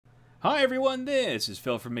Hi everyone, this is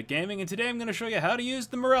Phil from McGaming, and today I'm going to show you how to use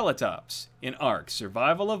the Morellatops in Ark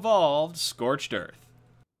Survival Evolved Scorched Earth.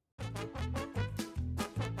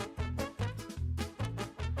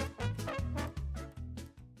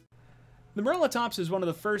 The Morellatops is one of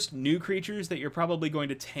the first new creatures that you're probably going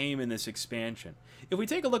to tame in this expansion. If we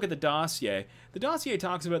take a look at the dossier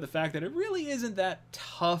talks about the fact that it really isn't that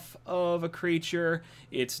tough of a creature.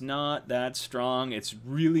 It's not that strong, it's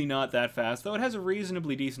really not that fast, though it has a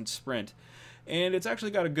reasonably decent sprint. And it's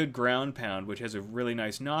actually got a good ground pound, which has a really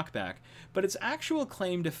nice knockback. But its actual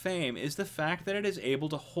claim to fame is the fact that it is able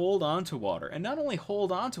to hold on to water. And not only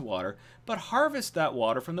hold on to water, but harvest that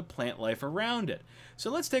water from the plant life around it.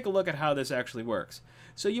 So let's take a look at how this actually works.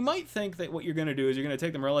 So you might think that what you're going to do is you're going to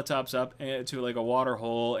take the Morellatops up to like a water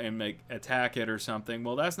hole and attack it or something.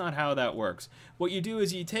 Well, that's not how that works. What you do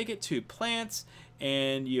is you take it to plants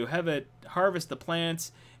and you have it harvest the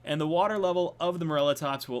plants, and the water level of the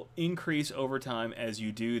Morellatops will increase over time as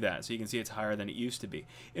you do that. So you can see it's higher than it used to be.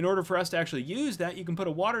 In order for us to actually use that, you can put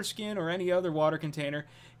a water skin or any other water container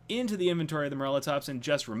into the inventory of the Morellatops and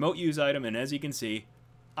just remote use item, and as you can see,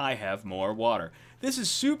 I have more water. This is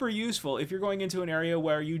super useful if you're going into an area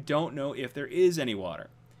where you don't know if there is any water.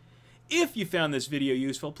 If you found this video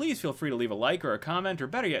useful, please feel free to leave a like or a comment, or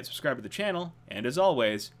better yet, subscribe to the channel, and as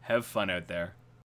always, have fun out there.